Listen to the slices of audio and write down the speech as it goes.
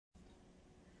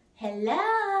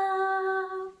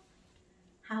Hello!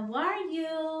 How are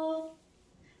you?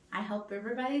 I hope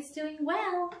everybody's doing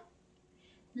well.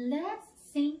 Let's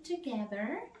sing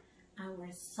together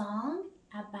our song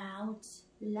about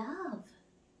love.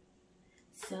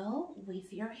 So,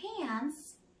 with your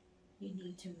hands, you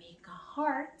need to make a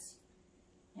heart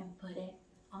and put it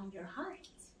on your heart.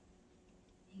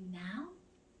 And now,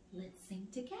 let's sing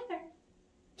together.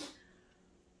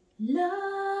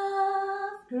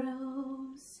 Love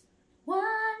grows one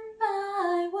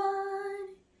by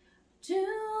one, 2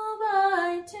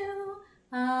 by 2,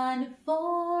 and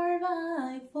 4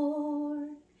 by 4.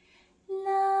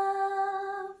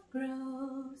 Love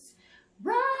grows,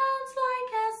 rounds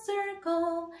like a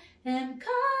circle, and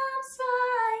comes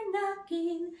by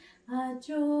knocking at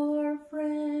your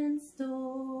friend's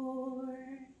door.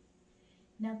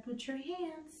 Now put your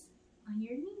hands on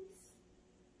your knees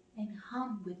and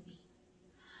hum with me.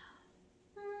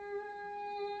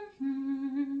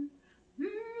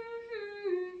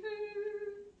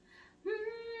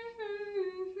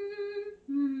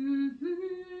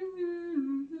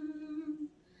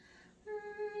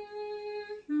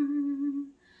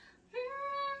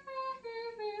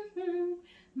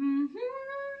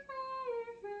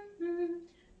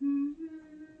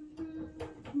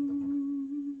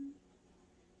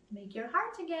 Make your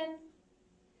heart again.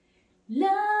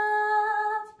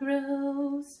 Love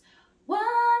grows one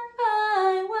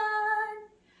by one,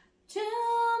 2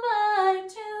 by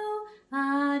 2,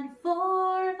 and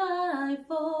 4 by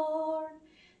 4.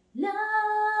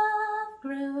 Love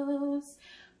grows,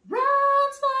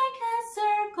 rounds like a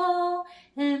circle,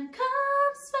 and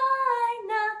comes by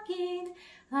knocking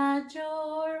at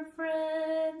your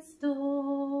friend's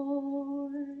door.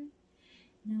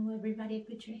 Now everybody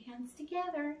put your hands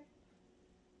together.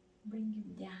 Bring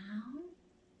him down.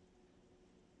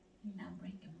 And now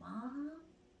bring him up.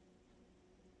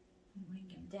 And bring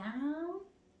him down.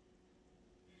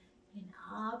 And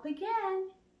up again.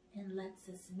 And let's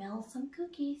smell some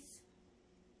cookies.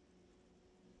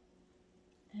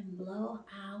 And blow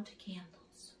out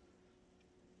candles.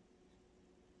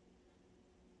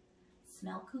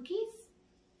 Smell cookies.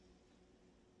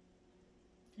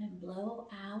 And blow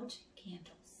out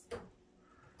candles.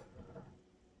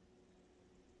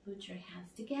 Put your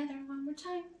hands together one more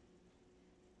time.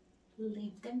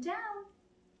 Lift them down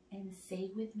and say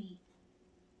with me,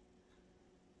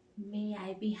 may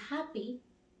I be happy,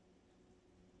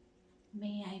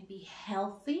 may I be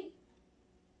healthy,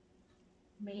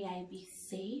 may I be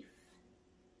safe,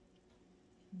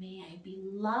 may I be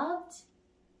loved,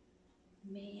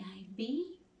 may I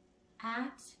be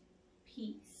at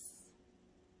peace.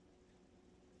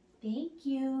 Thank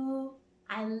you.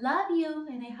 I love you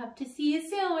and I hope to see you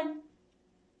soon.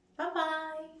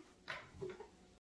 Bye-bye.